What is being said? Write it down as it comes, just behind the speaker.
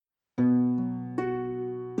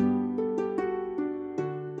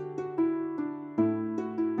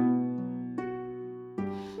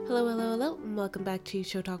Hello, hello, hello, and welcome back to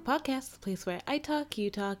Show Talk Podcast, the place where I talk, you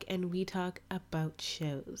talk, and we talk about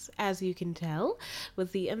shows. As you can tell,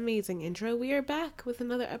 with the amazing intro, we are back with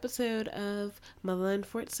another episode of Motherland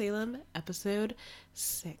Fort Salem, episode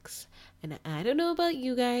 6. And I don't know about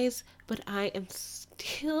you guys, but I am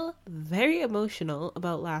still very emotional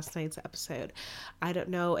about last night's episode. I don't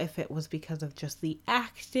know if it was because of just the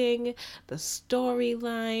acting, the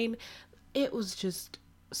storyline. It was just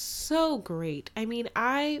so great. I mean,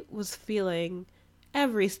 I was feeling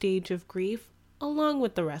every stage of grief along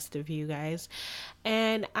with the rest of you guys.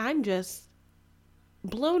 And I'm just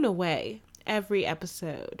blown away every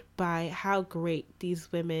episode by how great these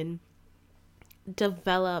women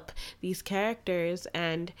develop these characters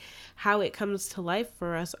and how it comes to life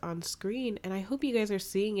for us on screen. And I hope you guys are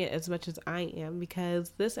seeing it as much as I am,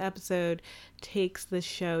 because this episode takes this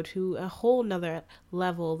show to a whole nother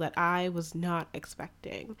level that I was not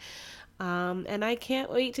expecting. And I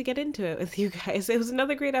can't wait to get into it with you guys. It was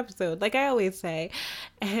another great episode, like I always say.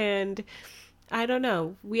 And I don't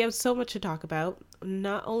know. We have so much to talk about.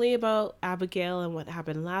 Not only about Abigail and what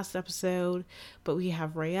happened last episode, but we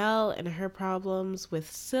have Raelle and her problems with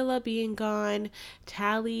Scylla being gone,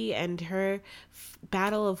 Tally and her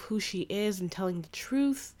battle of who she is and telling the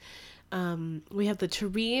truth. We have the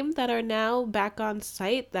Tareem that are now back on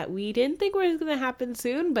site that we didn't think was going to happen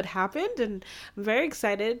soon, but happened. And I'm very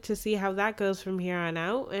excited to see how that goes from here on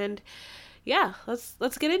out. And yeah,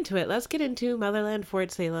 let's get into it. Let's get into Motherland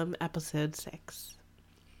Fort Salem, episode 6.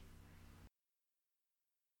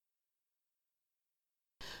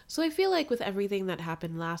 So I feel like with everything that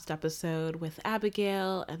happened last episode with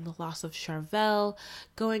Abigail and the loss of Charvel,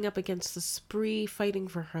 going up against the Spree, fighting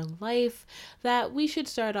for her life, that we should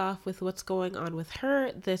start off with what's going on with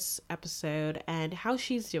her this episode and how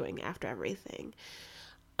she's doing after everything.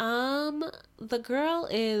 The girl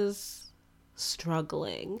is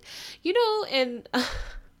struggling. You know,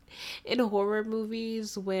 in horror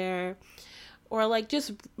movies or like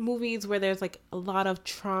just movies where there's like a lot of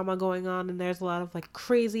trauma going on and there's a lot of like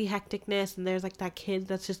crazy hecticness and there's like that kid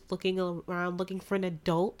that's just looking around looking for an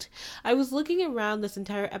adult. I was looking around this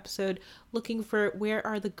entire episode looking for where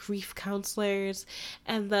are the grief counselors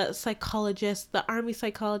and the psychologists, the army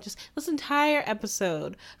psychologists, this entire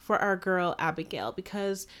episode for our girl Abigail,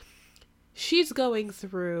 because she's going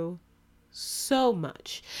through so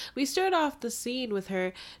much. We start off the scene with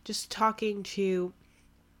her just talking to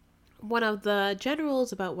one of the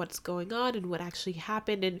generals about what's going on and what actually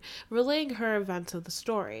happened and relaying her events of the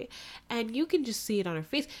story. And you can just see it on her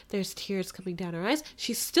face. There's tears coming down her eyes.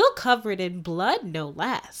 She's still covered in blood, no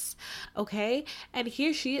less. Okay? And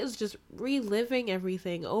here she is just reliving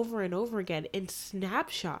everything over and over again in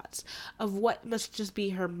snapshots of what must just be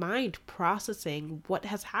her mind processing what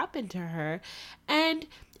has happened to her. And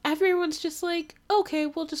everyone's just like, okay,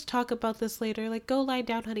 we'll just talk about this later. Like, go lie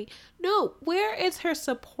down, honey. No, where is her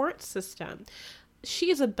support system?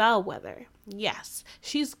 She's a bellwether. Yes,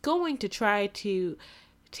 she's going to try to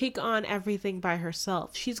take on everything by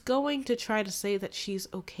herself. She's going to try to say that she's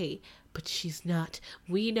okay, but she's not.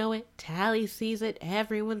 We know it. Tally sees it.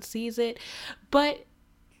 Everyone sees it. But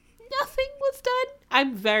nothing was done.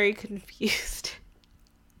 I'm very confused.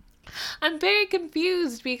 I'm very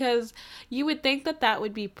confused because you would think that that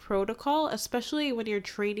would be protocol, especially when you're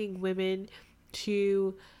training women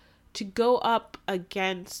to go up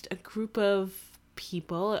against a group of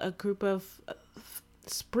people, a group of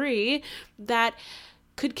Spree that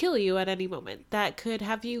could kill you at any moment, that could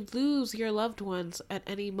have you lose your loved ones at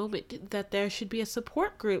any moment, that there should be a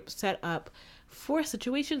support group set up for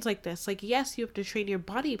situations like this. Like, yes, you have to train your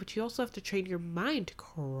body, but you also have to train your mind,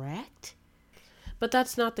 correct? But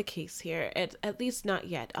that's not the case here, at least not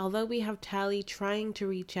yet. Although we have Tally trying to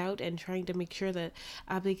reach out and trying to make sure that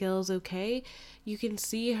Abigail's okay, you can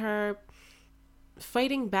see her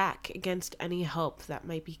fighting back against any help that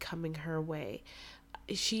might be coming her way.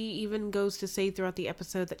 She even goes to say throughout the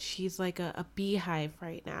episode that she's like a beehive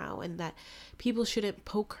right now and that people shouldn't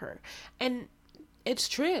poke her. And it's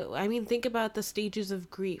true. I mean, think about the stages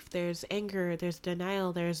of grief. There's anger, there's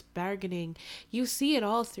denial, there's bargaining. You see it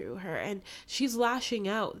all through her. And she's lashing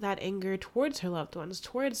out that anger towards her loved ones,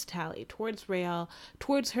 towards Tally, towards Raelle,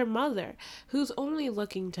 towards her mother, who's only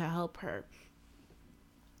looking to help her.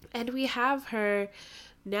 And we have her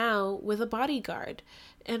now with a bodyguard.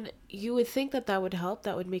 And you would think that that would help,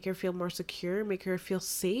 that would make her feel more secure, make her feel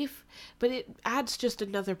safe. But it adds just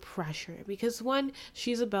another pressure. Because one,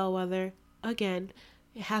 she's a bellwether. Again,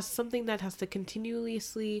 it has something that has to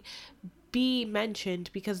continuously be mentioned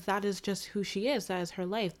because that is just who she is. That is her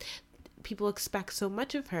life. people expect so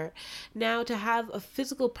much of her. Now to have a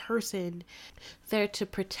physical person there to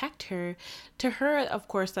protect her, to her, of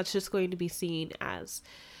course, that's just going to be seen as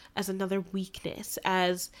another weakness,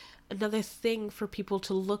 as another thing for people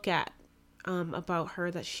to look at about her,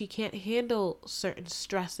 that she can't handle certain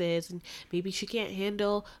stresses, and maybe she can't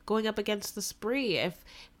handle going up against the spree if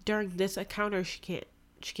during this encounter she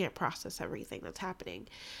can't process everything that's happening.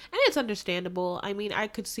 And it's understandable. I mean, I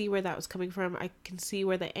could see where that was coming from. I can see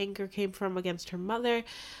where the anger came from against her mother.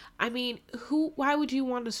 I mean, why would you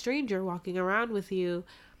want a stranger walking around with you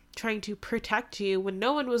trying to protect you when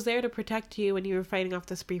no one was there to protect you when you were fighting off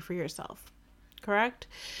the spree for yourself? Correct?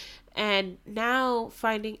 And now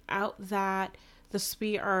finding out that the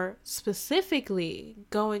spree are specifically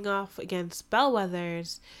going off against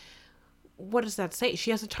bellwethers, what does that say?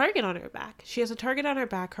 She has a target on her back. She has a target on her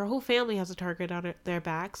back. Her whole family has a target on their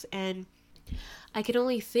backs. And I can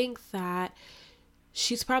only think that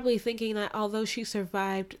she's probably thinking that although she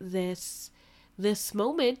survived this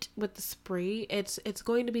moment with the spree, it's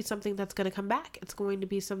going to be something that's going to come back. It's going to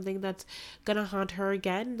be something that's going to haunt her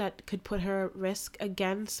again, that could put her at risk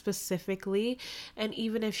again specifically. And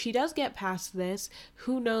even if she does get past this,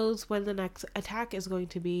 who knows when the next attack is going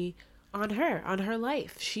to be on her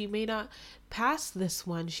life. She may not pass this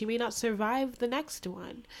one. She may not survive the next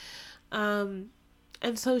one. And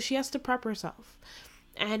so she has to prep herself.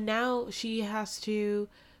 And now she has to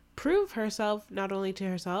prove herself, not only to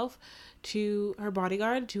herself, to her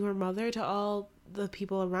bodyguard, to her mother, to all the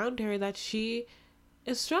people around her, that she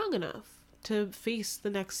is strong enough to face the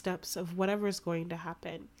next steps of whatever is going to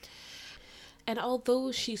happen. And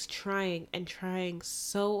although she's trying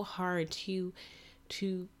so hard to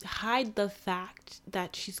hide the fact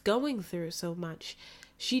that she's going through so much,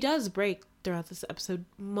 she does break throughout this episode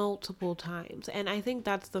multiple times. And I think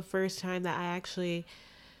that's the first time that I actually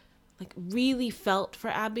really felt for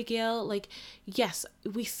Abigail. Yes,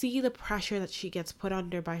 we see the pressure that she gets put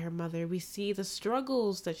under by her mother. We see the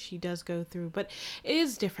struggles that she does go through, but it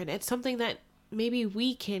is different. It's something that maybe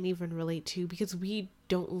we can't even relate to because we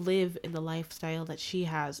don't live in the lifestyle that she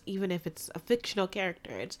has, even if it's a fictional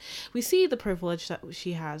character. We see the privilege that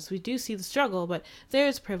she has. We do see the struggle, but there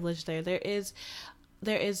is privilege there. There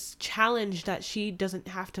is challenge that she doesn't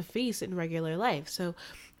have to face in regular life. So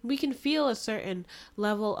we can feel a certain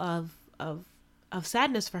level of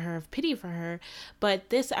sadness for her, of pity for her. But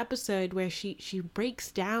this episode where she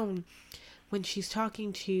breaks down when she's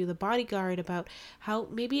talking to the bodyguard about how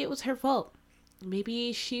maybe it was her fault.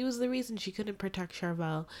 Maybe she was the reason she couldn't protect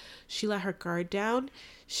Charvel. She let her guard down.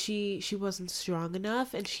 She wasn't strong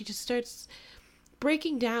enough, and she just starts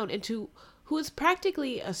breaking down into who is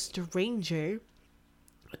practically a stranger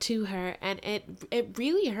to her, and it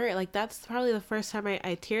really hurt. That's probably the first time I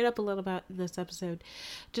teared up a little bit in this episode,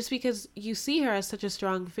 just because you see her as such a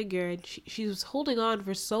strong figure, and she was holding on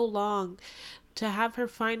for so long, to have her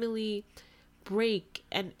finally break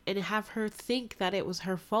and have her think that it was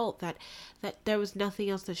her fault, that there was nothing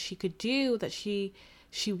else that she could do, that she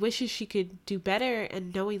wishes she could do better,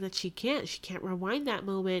 and knowing that she can't rewind that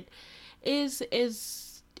moment is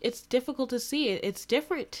it's difficult to see. It's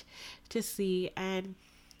different to see, and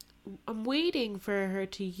I'm waiting for her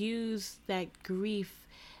to use that grief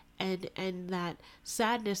and that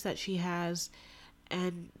sadness that she has,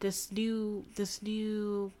 and this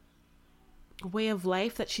new way of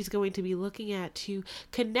life that she's going to be looking at, to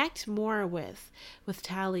connect more with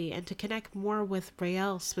Tally, and to connect more with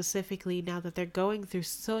Raelle specifically, now that they're going through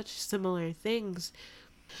such similar things.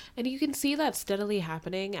 And you can see that steadily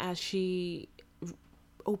happening as she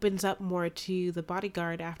opens up more to the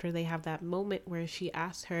bodyguard after they have that moment where she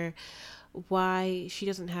asks her why she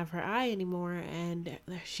doesn't have her eye anymore, and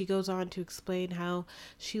she goes on to explain how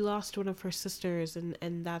she lost one of her sisters,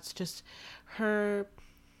 and that's just her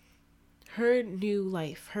new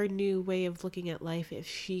life, her new way of looking at life. If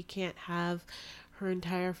she can't have her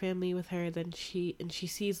entire family with her, then she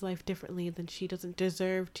sees life differently, then she doesn't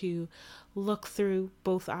deserve to look through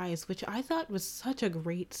both eyes, which I thought was such a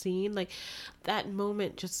great scene. That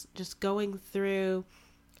moment, just going through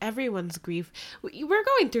everyone's grief. We're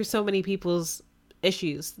going through so many people's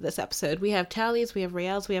issues this episode. We have Tally's, we have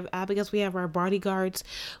Raelle's, we have Abigail's, we have our bodyguards,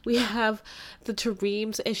 we have the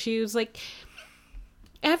Tareem's issues.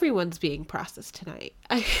 Everyone's being processed tonight.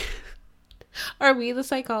 Are we the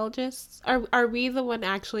psychologists? Are we the one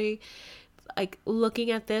actually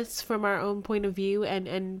looking at this from our own point of view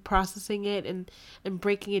and processing it and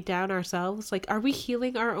breaking it down ourselves? Are we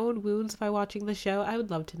healing our own wounds by watching the show? I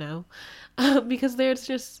would love to know. Because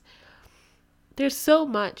there's so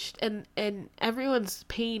much, and everyone's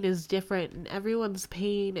pain is different, and everyone's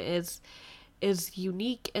pain is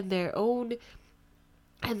unique in their own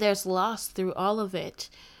and there's loss through all of it,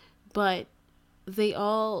 but they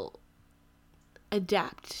all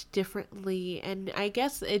adapt differently. And I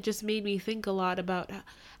guess it just made me think a lot about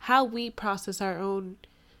how we process our own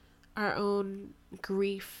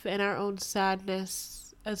grief and our own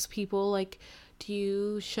sadness as people. Like, do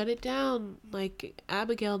you shut it down like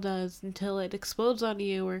Abigail does until it explodes on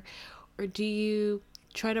you, or do you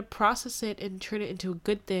try to process it and turn it into a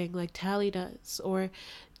good thing like Tally does, or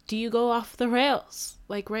do you go off the rails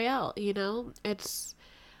like Raelle? It's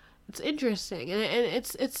interesting, and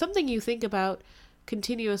it's something you think about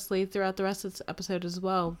continuously throughout the rest of this episode as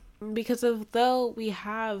well, because though we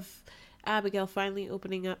have Abigail finally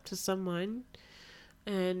opening up to someone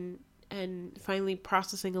and finally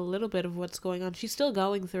processing a little bit of what's going on, she's still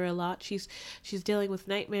going through a lot. She's dealing with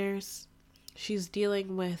nightmares. She's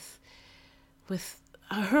dealing with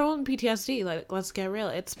her own PTSD. Like, let's get real,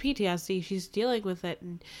 it's PTSD. She's dealing with it,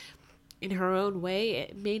 and in her own way,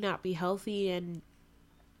 it may not be healthy, and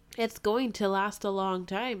it's going to last a long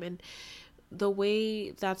time. And the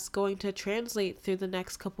way that's going to translate through the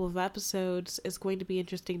next couple of episodes is going to be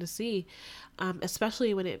interesting to see,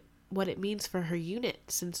 especially what it means for her unit,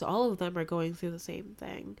 since all of them are going through the same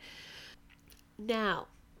thing. Now,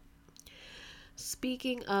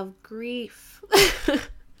 speaking of grief,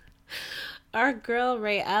 our girl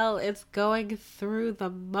Raelle is going through the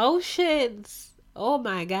motions. Oh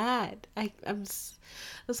my God.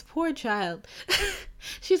 This poor child.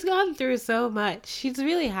 She's gone through so much. She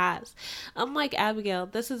really has. Unlike Abigail,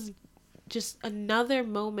 this is just another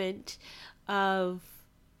moment of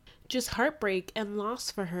just heartbreak and loss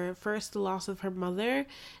for her. First, the loss of her mother,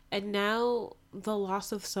 and now the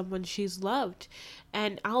loss of someone she's loved.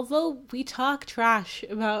 And although we talk trash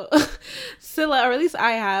about Scylla, or at least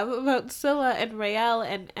I have, about Scylla and Raelle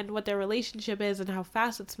and what their relationship is and how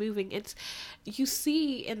fast it's moving, you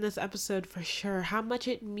see in this episode for sure how much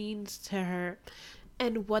it means to her,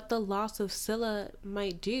 and what the loss of Scylla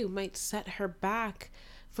might set her back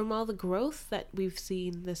from all the growth that we've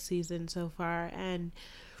seen this season so far. And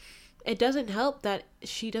it doesn't help that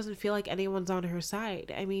she doesn't feel like anyone's on her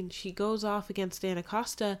side. I mean, she goes off against Anna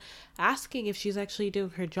Costa asking if she's actually doing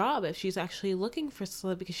her job, if she's actually looking for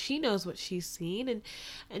Scylla, because she knows what she's seen,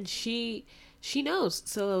 and she knows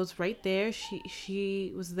Scylla was right there.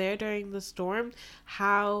 She was there during the storm.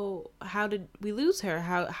 How did we lose her?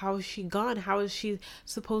 How is she gone? How is she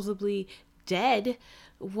supposedly dead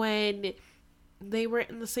when they were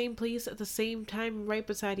in the same place at the same time, right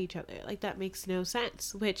beside each other? Like, that makes no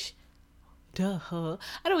sense. Which, duh,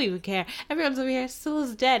 I don't even care. Everyone's over here,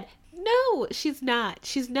 Scylla's dead. No, she's not.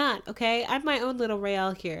 She's not, okay? I'm my own little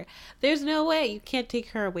Raelle here. There's no way. You can't take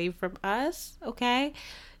her away from us, okay?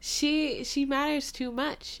 She matters too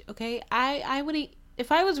much, okay? I would,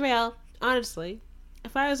 if I was Raelle, honestly,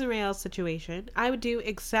 if I was in Raelle's situation, I would do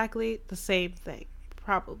exactly the same thing,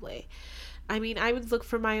 probably. I mean, I would look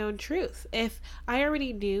for my own truth. If I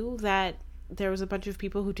already knew that there was a bunch of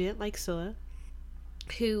people who didn't like Scylla,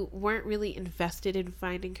 who weren't really invested in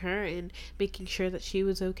finding her and making sure that she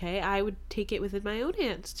was okay, I would take it within my own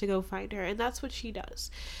hands to go find her. And that's what she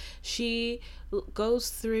does. She goes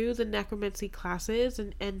through the necromancy classes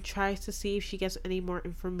and tries to see if she gets any more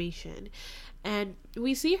information. And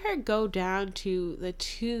we see her go down to the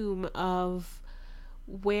tomb of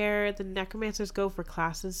where the necromancers go for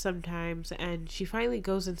classes sometimes, and she finally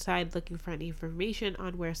goes inside looking for any information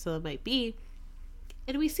on where Scylla might be.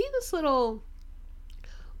 And we see this little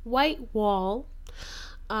white wall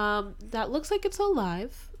that looks like it's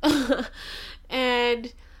alive.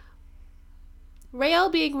 And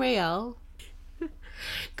Raelle, being Raelle,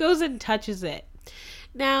 goes and touches it.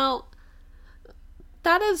 Now,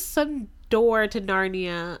 that is some door to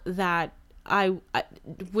Narnia that I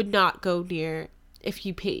would not go near if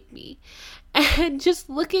you paid me. And just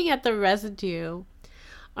looking at the residue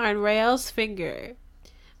on Raelle's finger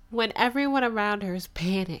when everyone around her is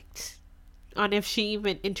panicked on if she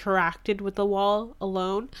even interacted with the wall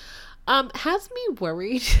alone, has me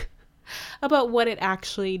worried about what it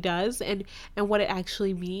actually does and what it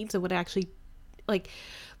actually means and what it actually, like,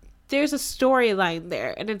 there's a storyline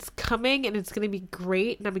there and it's coming and it's going to be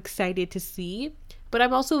great and I'm excited to see, but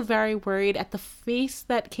I'm also very worried at the face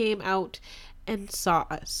that came out and saw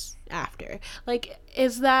us after. Like,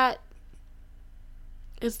 is that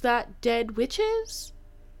dead witches?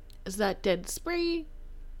 Is that dead spree?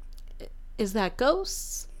 Is that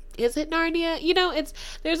ghosts? Is it Narnia? You know,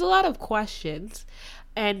 there's a lot of questions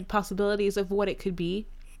and possibilities of what it could be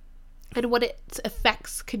and what its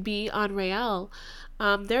effects could be on Raelle.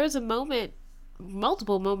 There was a moment,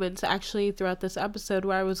 multiple moments actually throughout this episode,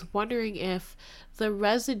 where I was wondering if the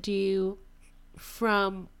residue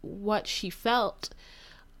from what she felt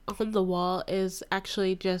on the wall is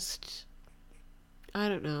actually just, I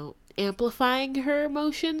don't know, amplifying her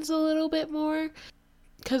emotions a little bit more.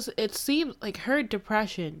 Because it seems like her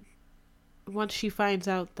depression, once she finds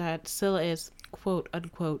out that Scylla is quote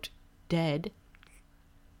unquote dead,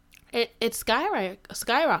 it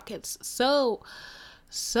skyrockets so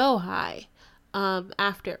high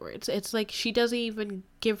afterwards. It's like she doesn't even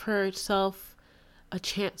give herself a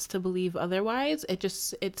chance to believe otherwise. It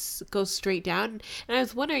goes straight down. And I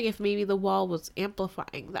was wondering if maybe the wall was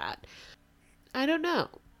amplifying that. I don't know.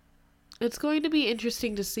 It's going to be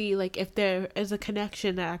interesting to see like if there is a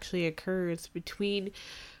connection that actually occurs between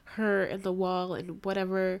her and the wall and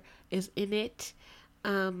whatever is in it,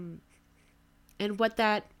 and what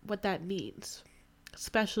that means,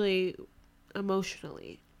 especially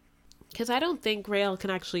emotionally. Because I don't think Raelle can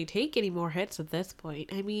actually take any more hits at this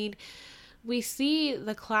point. I mean, we see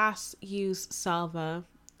the class use Salva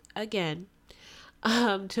again,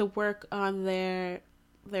 to work on their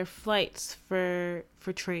flights for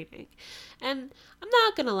training, and I'm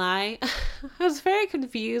not gonna lie, I was very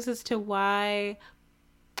confused as to why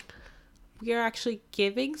we are actually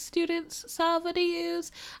giving students Salva to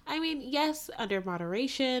use. I mean, yes, under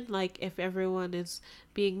moderation, like if everyone is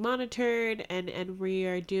being monitored and we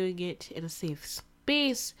are doing it in a safe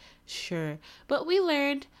space, sure. But we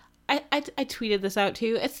learned, I tweeted this out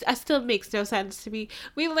too, it still makes no sense to me.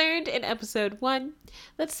 We learned in episode 1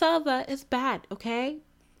 that Salva is bad, okay?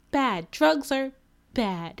 Bad. Drugs are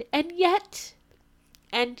bad. And yet,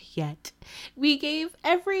 we gave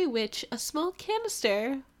every witch a small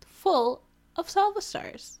canister full of Salva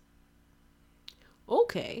stars.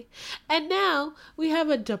 Okay. And now we have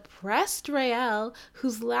a depressed Raelle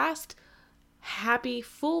whose last happy,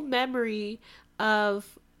 full memory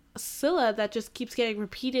of Scylla that just keeps getting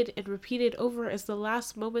repeated and repeated over is the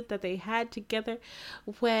last moment that they had together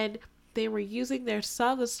when they were using their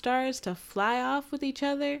Salva stars to fly off with each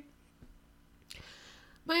other.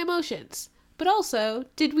 My emotions. But also,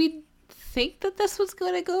 did we think that this was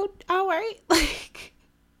going to go all right? Like,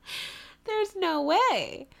 there's no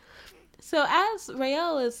way. So as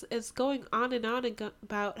Raelle is going on and on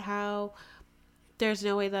about how there's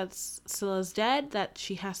no way that Scylla's dead, that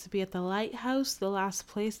she has to be at the lighthouse, the last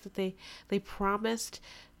place that they promised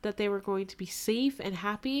that they were going to be safe and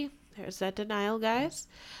happy. There's that denial, guys.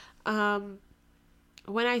 When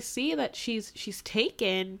I see that she's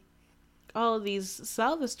taken all of these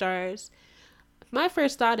Salva stars, my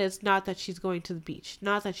first thought is not that she's going to the beach,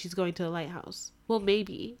 not that she's going to the lighthouse. Well,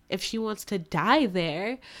 maybe if she wants to die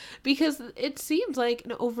there, because it seems like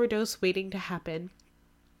an overdose waiting to happen.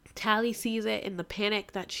 Tally sees it in the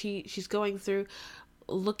panic that she's going through,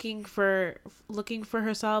 looking for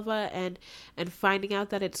her Salva and finding out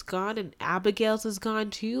that it's gone, and Abigail's is gone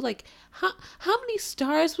too. Like, how many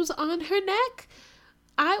stars was on her neck?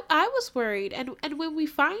 I was worried, and when we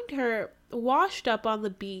find her washed up on the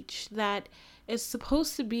beach that is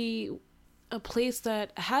supposed to be a place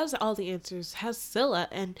that has all the answers, has Scylla,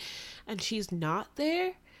 and she's not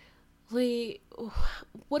there. Like,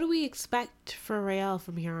 what do we expect for Raelle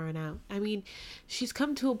from here on out? I mean, she's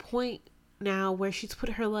come to a point now where she's put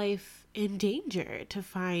her life in danger to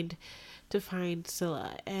find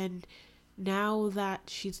Scylla, and now that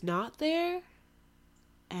she's not there,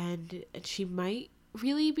 and she might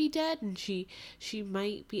really be dead, and she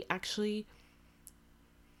might be actually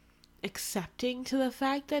accepting to the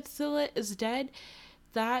fact that Scylla is dead,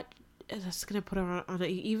 that's gonna put her on a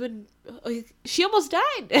even. She almost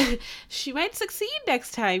died. She might succeed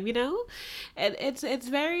next time, and it's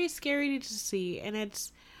very scary to see, and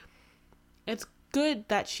it's good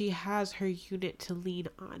that she has her unit to lean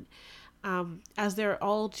on. As they're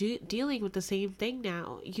all dealing with the same thing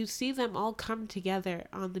now. You see them all come together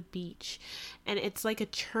on the beach, and it's like a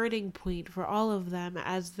turning point for all of them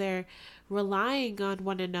as they're relying on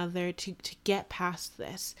one another to get past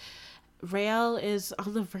this. Raelle is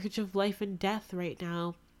on the verge of life and death right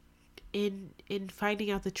now in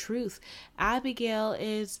finding out the truth. Abigail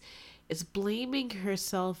is blaming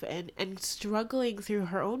herself and struggling through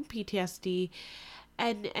her own PTSD,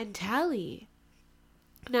 and Tally.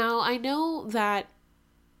 Now, I know that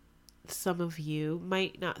some of you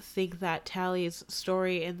might not think that Tally's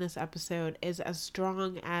story in this episode is as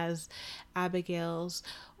strong as Abigail's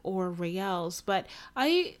or Raelle's, but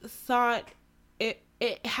I thought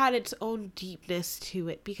it had its own deepness to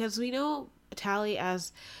it, because we know Tally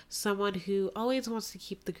as someone who always wants to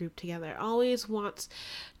keep the group together, always wants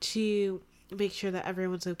to make sure that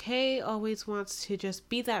everyone's okay, always wants to just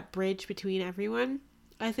be that bridge between everyone.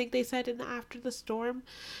 I think they said in the After the Storm,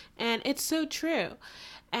 and it's so true.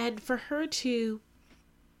 And for her to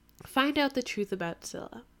find out the truth about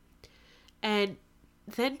Scylla, and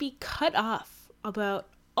then be cut off about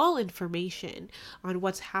all information on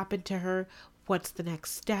what's happened to her, what's the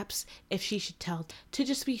next steps, if she should tell, to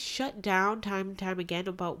just be shut down time and time again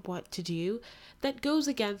about what to do, that goes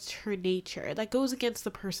against her nature, that goes against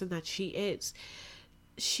the person that she is.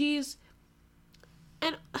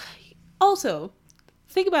 And also,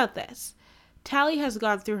 think about this. Tally has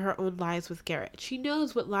gone through her own lies with Garrett. She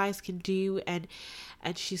knows what lies can do, and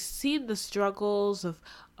she's seen the struggles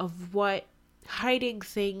of what hiding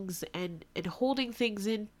things and holding things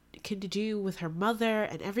in can do with her mother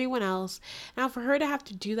and everyone else. Now, for her to have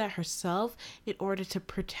to do that herself in order to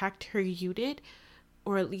protect her unit,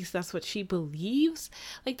 or at least that's what she believes,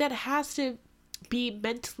 like, that has to be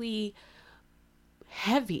mentally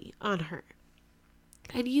heavy on her.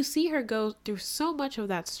 And you see her go through so much of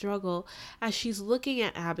that struggle as she's looking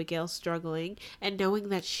at Abigail struggling and knowing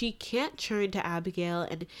that she can't turn to Abigail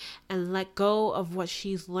and let go of what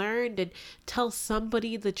she's learned and tell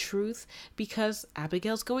somebody the truth, because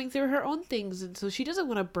Abigail's going through her own things, and so she doesn't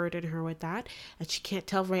want to burden her with that. And she can't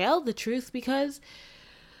tell Raelle the truth because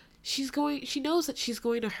she knows that she's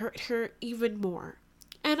going to hurt her even more.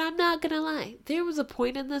 And I'm not gonna lie, there was a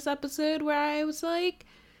point in this episode where I was like,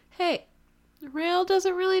 hey, Raelle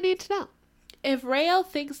doesn't really need to know. If Raelle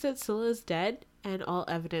thinks that Scylla's dead, and all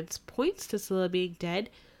evidence points to Scylla being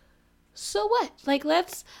dead, so what? Like,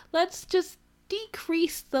 let's just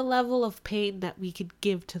decrease the level of pain that we could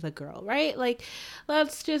give to the girl, right? Like,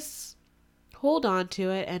 let's just hold on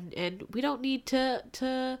to it, and we don't need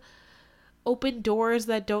to open doors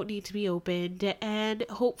that don't need to be opened, and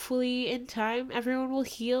hopefully in time everyone will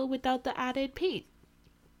heal without the added pain.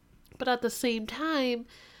 But at the same time,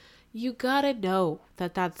 you gotta know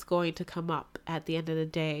that that's going to come up at the end of the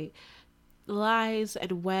day. Lies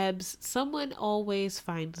and webs, someone always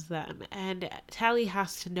finds them, and Tally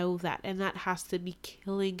has to know that, and that has to be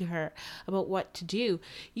killing her about what to do.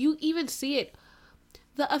 You even see it.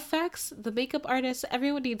 The effects, the makeup artists,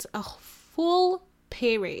 everyone needs a full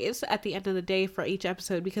pay raise at the end of the day for each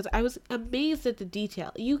episode, because I was amazed at the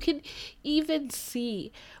detail. You can even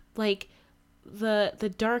see, like,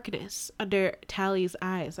 the darkness under Tally's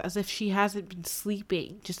eyes, as if she hasn't been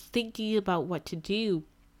sleeping, just thinking about what to do.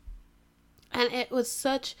 And it was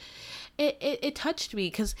such, it touched me,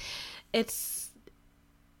 because it's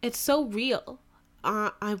so real.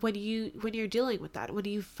 When you're dealing with that, when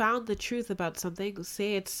you found the truth about something,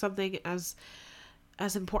 say it's something as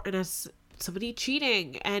important as somebody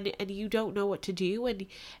cheating, and you don't know what to do,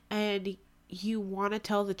 and you want to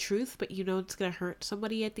tell the truth, but you know it's going to hurt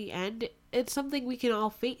somebody at the end. It's something we can all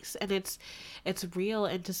face, and it's real.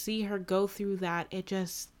 And to see her go through that, it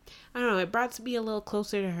just, I don't know, it brought me a little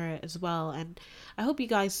closer to her as well. And I hope you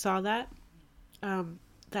guys saw that,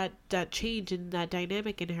 that change in that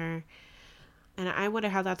dynamic in her. And I wonder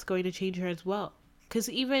how that's going to change her as well. Because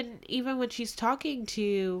even when she's talking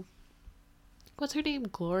to, what's her name,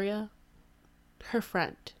 Gloria? Her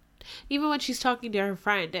friend. Even when she's talking to her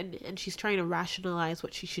friend, and she's trying to rationalize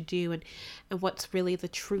what she should do, and what's really the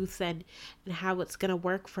truth, and how it's going to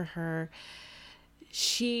work for her,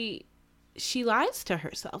 she lies to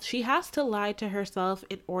herself. She has to lie to herself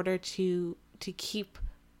in order to keep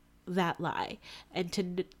that lie, and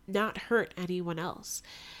to not hurt anyone else.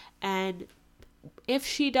 And if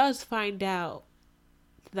she does find out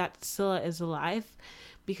that Scylla is alive,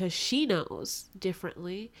 because she knows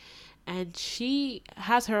differently, and she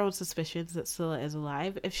has her own suspicions that Scylla is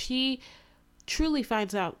alive, if she truly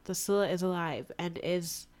finds out that Scylla is alive and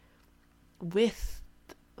is with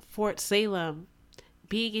Fort Salem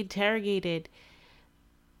being interrogated,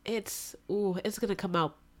 it's gonna come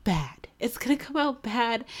out bad. It's gonna come out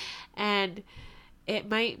bad, and it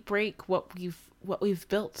might break what we've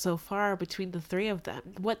built so far between the three of them.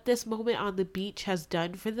 What this moment on the beach has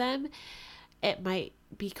done for them, it might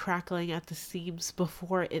be crackling at the seams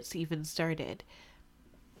before it's even started.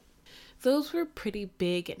 Those were pretty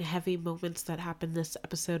big and heavy moments that happened this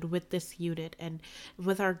episode with this unit and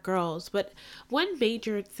with our girls. But one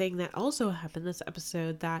major thing that also happened this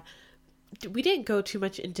episode that we didn't go too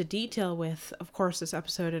much into detail with, of course, this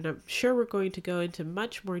episode, and I'm sure we're going to go into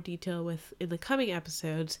much more detail with in the coming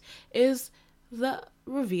episodes, is the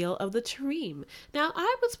reveal of the Tareem. Now,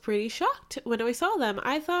 I was pretty shocked when I saw them.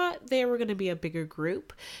 I thought they were going to be a bigger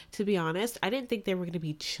group, to be honest. I didn't think they were going to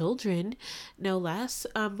be children, no less,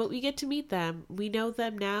 but we get to meet them. We know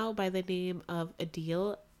them now by the name of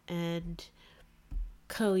Adil and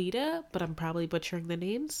Khalida, but I'm probably butchering the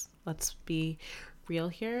names. Let's be real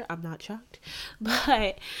here. I'm not shocked.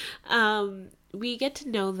 But we get to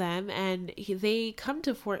know them, and they come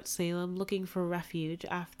to Fort Salem looking for refuge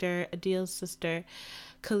after Adil's sister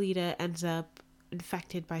Khalida ends up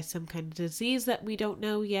infected by some kind of disease that we don't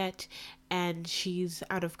know yet, and she's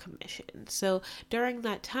out of commission. So during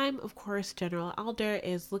that time, of course, General Alder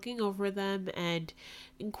is looking over them and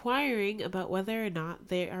inquiring about whether or not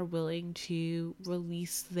they are willing to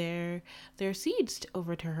release their seeds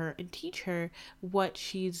over to her and teach her what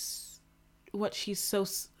she's so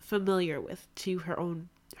familiar with to her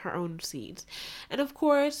own seeds. And of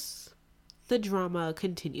course, the drama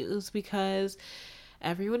continues because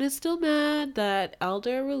everyone is still mad that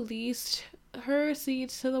Alder released her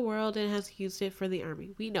seeds to the world and has used it for the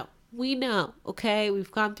army. We know, okay?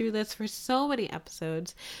 We've gone through this for so many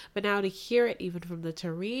episodes, but now to hear it even from the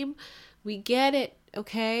Tarim, we get it,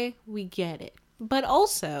 okay? We get it. But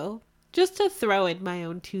also, just to throw in my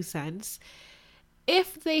own 2 cents,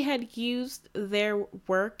 if they had used their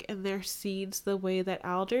work and their seeds the way that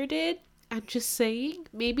Alder did, I'm just saying,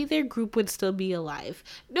 maybe their group would still be alive.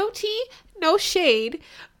 No tea, no shade,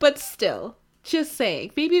 but still, just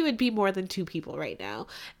saying, maybe it would be more than 2 people right now.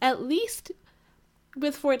 At least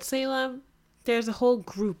with Fort Salem, there's a whole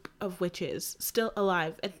group of witches still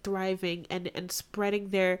alive and thriving and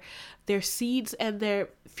spreading their seeds and their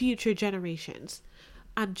future generations.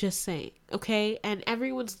 I'm just saying, okay? And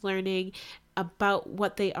everyone's learning about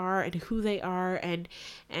what they are and who they are and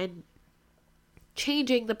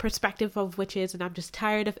changing the perspective of witches. And I'm just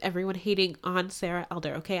tired of everyone hating on Sarah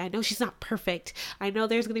Elder, okay? I know she's not perfect. I know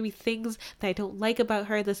there's going to be things that I don't like about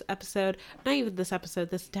her this episode, not even this episode,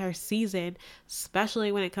 this entire season,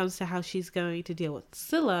 especially when it comes to how she's going to deal with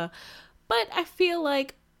Scylla. But I feel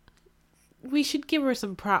like we should give her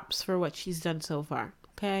some props for what she's done so far,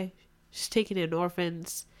 okay? She's taken in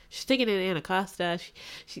orphans. She's taken in Anacostia.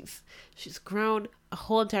 She's grown a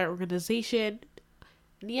whole entire organization.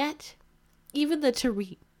 And yet, even the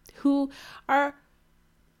Tarim, who are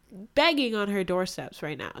begging on her doorsteps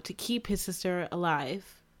right now to keep his sister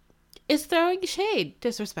alive, is throwing shade.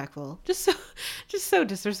 Disrespectful. Just so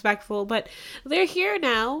disrespectful. But they're here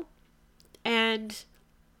now, and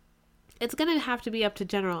it's going to have to be up to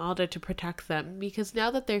General Alder to protect them, because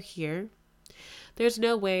now that they're here, there's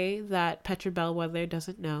no way that Petra Bellwether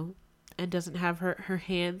doesn't know and doesn't have her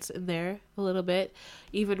hands in there a little bit,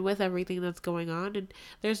 even with everything that's going on. And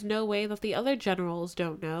there's no way that the other generals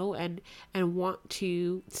don't know and want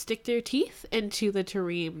to stick their teeth into the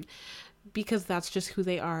Tarim, because that's just who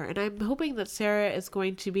they are. And I'm hoping that Sarah is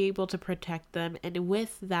going to be able to protect them, and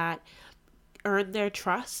with that, earn their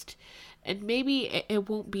trust. And maybe it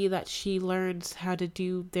won't be that she learns how to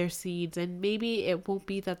do their seeds, and maybe it won't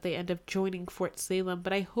be that they end up joining Fort Salem,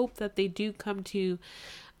 but I hope that they do come to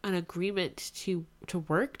an agreement to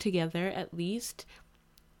work together, at least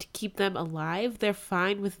to keep them alive. They're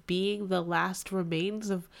fine with being the last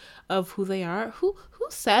remains of who they are. Who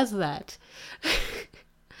says that?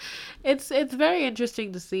 It's very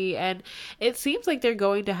interesting to see, and it seems like they're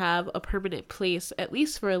going to have a permanent place, at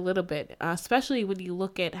least for a little bit, especially when you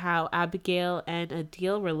look at how Abigail and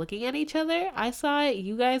Adil were looking at each other. I saw it,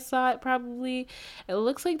 you guys saw it probably. It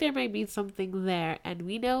looks like there might be something there, and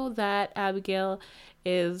we know that Abigail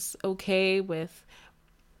is okay with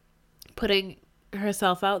putting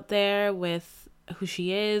herself out there with who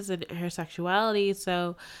she is and her sexuality,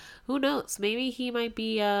 so who knows, maybe he might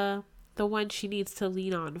be the one she needs to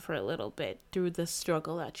lean on for a little bit through the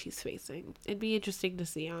struggle that she's facing. It'd be interesting to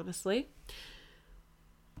see, honestly.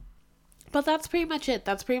 But that's pretty much it.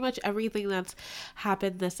 That's pretty much everything that's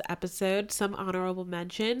happened this episode. Some honorable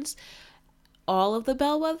mentions. All of the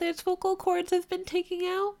Bellwether's vocal cords have been taken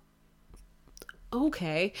out.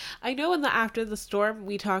 Okay. I know in the After the Storm,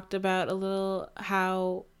 we talked about a little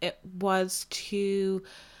how it was to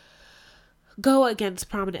go against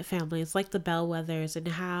prominent families like the Bellwethers, and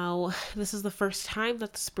how this is the first time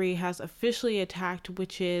that the Spree has officially attacked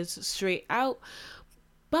witches straight out.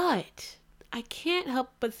 But I can't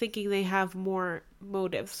help but thinking they have more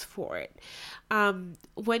motives for it.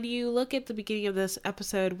 When you look at the beginning of this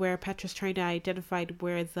episode where Petra's trying to identify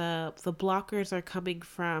where the blockers are coming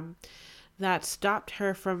from that stopped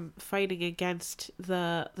her from fighting against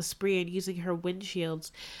the Spree and using her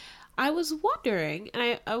windshields, I was wondering,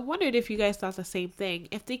 and I wondered if you guys thought the same thing,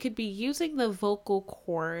 if they could be using the vocal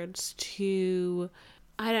cords to,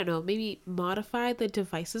 I don't know, maybe modify the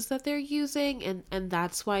devices that they're using, and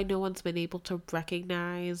that's why no one's been able to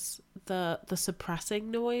recognize the suppressing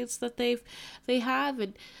noise that they have.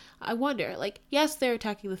 And I wonder, like, yes, they're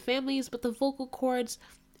attacking the families, but the vocal cords,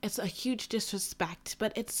 it's a huge disrespect,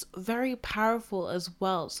 but it's very powerful as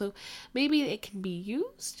well. So maybe it can be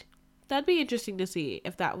used. That'd be interesting to see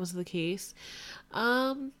if that was the case.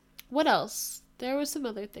 What else? There were some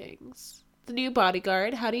other things. the new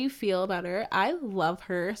bodyguard. How do you feel about her? I love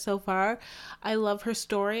her so far. I love her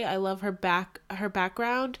story. I love her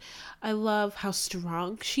background. I love how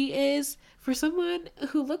strong she is. For someone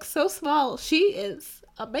who looks so small, she is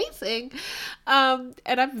amazing. And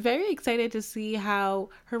I'm very excited to see how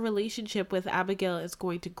her relationship with Abigail is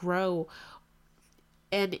going to grow,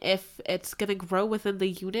 and if it's going to grow within the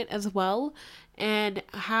unit as well, and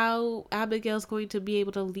how Abigail's going to be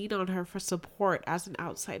able to lean on her for support as an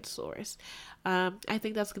outside source. I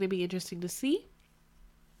think that's going to be interesting to see.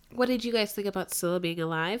 What did you guys think about Scylla being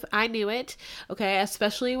alive? I knew it, okay,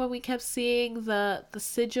 especially when we kept seeing the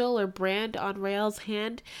sigil or brand on Raelle's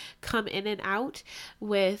hand come in and out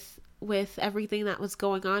with everything that was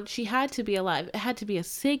going on. She had to be alive. It had to be a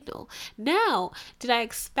signal. Now, did I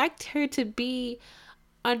expect her to be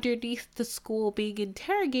underneath the school being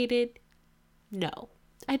interrogated? No,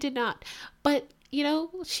 I did not. But,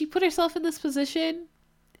 she put herself in this position,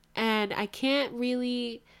 and I can't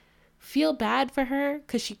really feel bad for her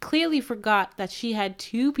because she clearly forgot that she had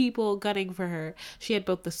two people gunning for her. She had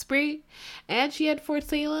both the Spree and she had Fort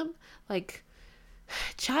Salem. Like,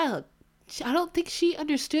 child, I don't think she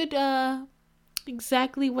understood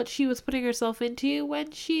exactly what she was putting herself into when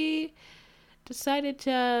she decided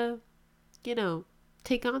to,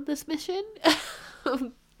 take on this mission.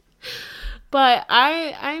 But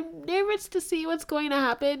I'm nervous to see what's going to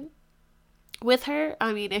happen with her.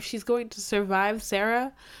 I mean, if she's going to survive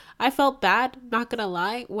Sarah. I felt bad, not gonna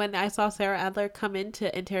lie, when I saw Sarah Adler come in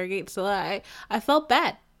to interrogate Scylla. I felt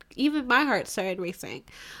bad. Even my heart started racing.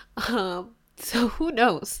 So who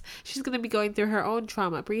knows? She's gonna be going through her own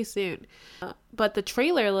trauma pretty soon. But the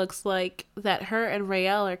trailer looks like that her and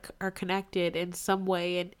Raelle are connected in some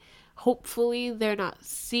way, and hopefully they're not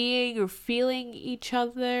seeing or feeling each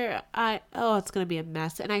other. It's gonna be a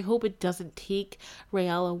mess, and I hope it doesn't take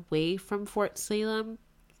Raelle away from Fort Salem,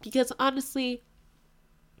 because honestly,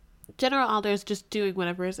 General Alder is just doing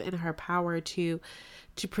whatever is in her power to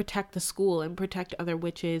protect the school and protect other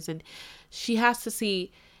witches, and she has to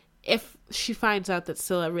see, if she finds out that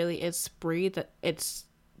Scylla really is Spree, that it's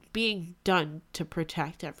being done to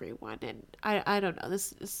protect everyone. And I don't know,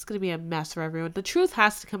 this is going to be a mess for everyone. The truth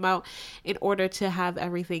has to come out in order to have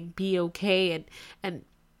everything be okay, and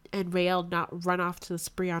Raelle not run off to the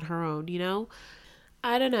Spree on her own,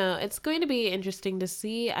 I don't know. It's going to be interesting to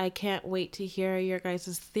see. I can't wait to hear your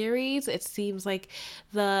guys' theories. It seems like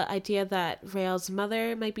the idea that Raelle's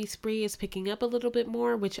mother might be Spree is picking up a little bit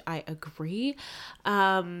more, which I agree.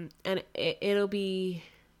 And it'll be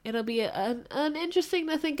an interesting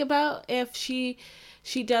to think about if she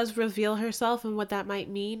does reveal herself and what that might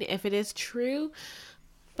mean, if it is true.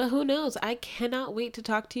 But who knows? I cannot wait to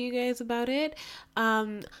talk to you guys about it.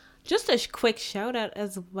 Just a quick shout out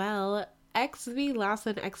as well. XV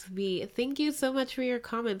Lawson XV, thank you so much for your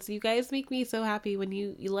comments. You guys make me so happy when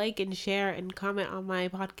you like and share and comment on my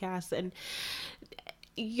podcast, and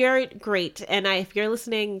you're great. And if you're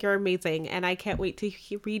listening, you're amazing, and I can't wait to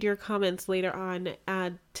read your comments later on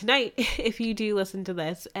tonight if you do listen to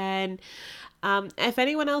this. And if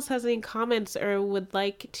anyone else has any comments or would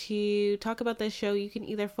like to talk about this show, you can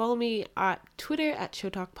either follow me at Twitter at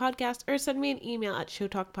Showtalk Podcast or send me an email at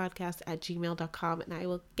showtalkpodcast@gmail.com, and I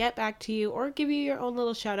will get back to you or give you your own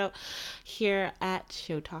little shout out here at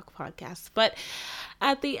Showtalk Podcast. But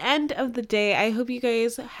at the end of the day, I hope you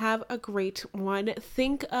guys have a great one.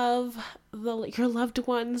 Think of your loved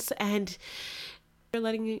ones, and you're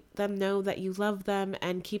letting them know that you love them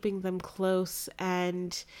and keeping them close,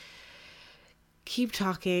 and keep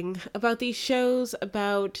talking about these shows,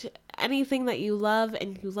 about anything that you love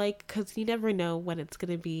and you like, because you never know when it's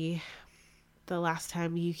going to be the last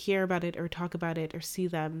time you hear about it or talk about it or see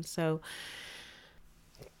them. So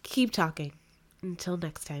keep talking. Until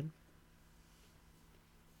next time.